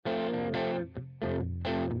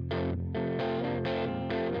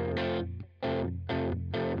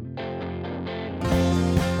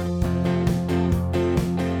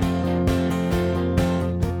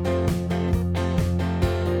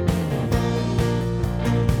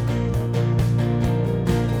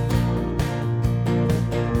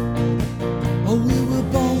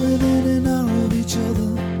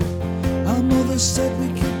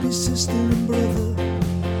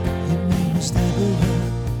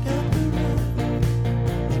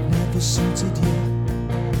suited you.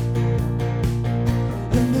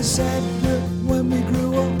 And they said that when we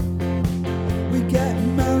grew up, we'd get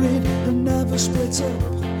married and never split up.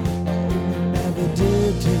 Oh, we never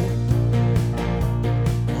did it.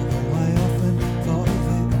 Although I often thought of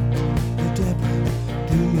it. But Deborah,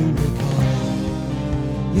 do you recall?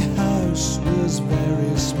 Your house was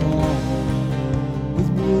very small, with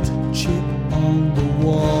wood chip on the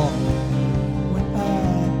wall. When I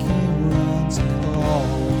came round to call,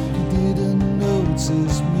 you didn't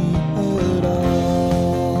notice me at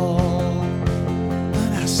all.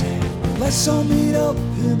 And I said, let's all meet up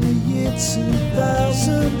in the year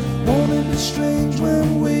 2000. Won't it be strange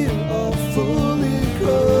when we're all fully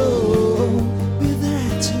grown? Be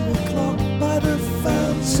there 2 o'clock by the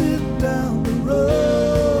fountain down the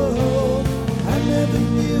road. I never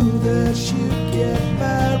knew that you'd get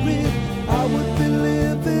married. I would be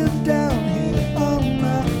living down here on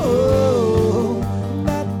my own.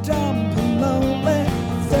 That damp and lonely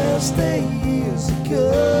Thursday years ago,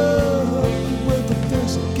 we were the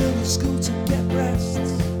first girl at school to get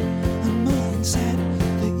breasts, and Martin said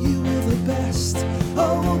that you were the best.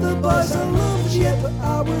 Oh, the boys I loved you, but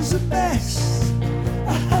I was a mess.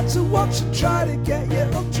 I had to watch and try to get you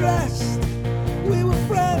undressed. We were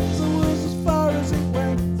friends, it was as far as it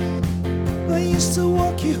went. I used to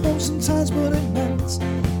walk you home sometimes, but it meant,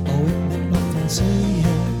 oh, it meant nothing to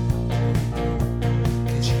you,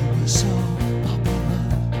 'cause you were so popular.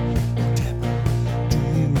 Oh, Deborah, do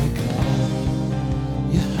you recall?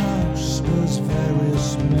 Your house was very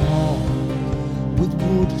small, with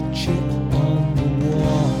wood chip on the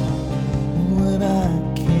wall. When I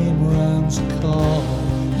came round to call,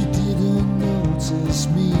 you didn't notice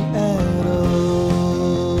me at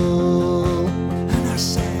all. And I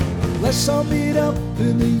said, let's all meet up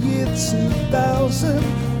in the year 2000.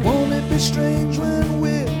 Won't it be strange when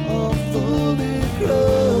we're all fully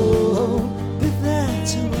grown? Be there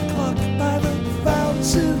 2 o'clock by the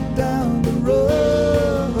fountain down the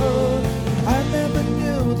road. I never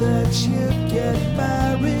knew that you'd get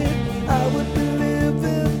married. I would be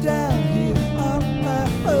living down here on my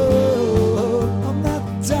own, on that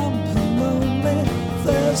damp and lonely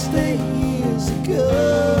Thursday years ago.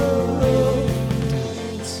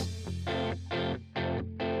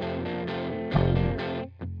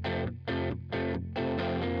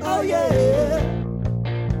 Oh yeah,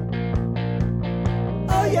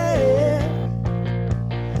 oh yeah.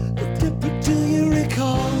 Do you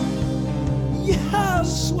recall? Your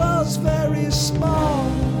house was very small,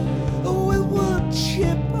 with wood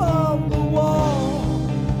chip on the wall.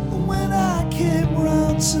 When I came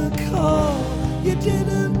round to call, you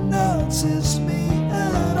didn't notice me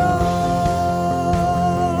at all.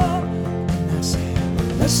 And I said,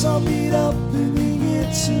 let's all meet up in the year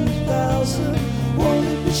 2000. Won't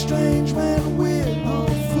it be strange when we're all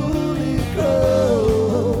fully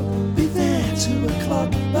grown? Be there 2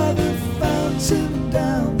 o'clock by the fountain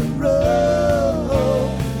down the road.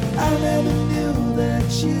 I never knew that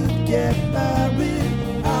you'd get married.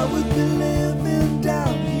 I would be living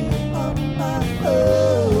down here on my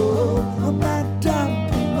own, on that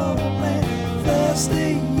damp and lonely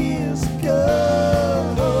Thursday years ago.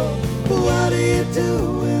 What are you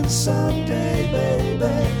doing Sunday,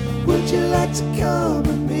 baby? Would you like to come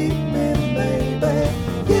and meet me, baby?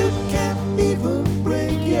 You can't even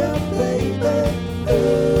bring your baby.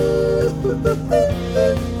 Ooh,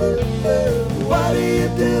 what are you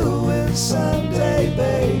doing Sunday?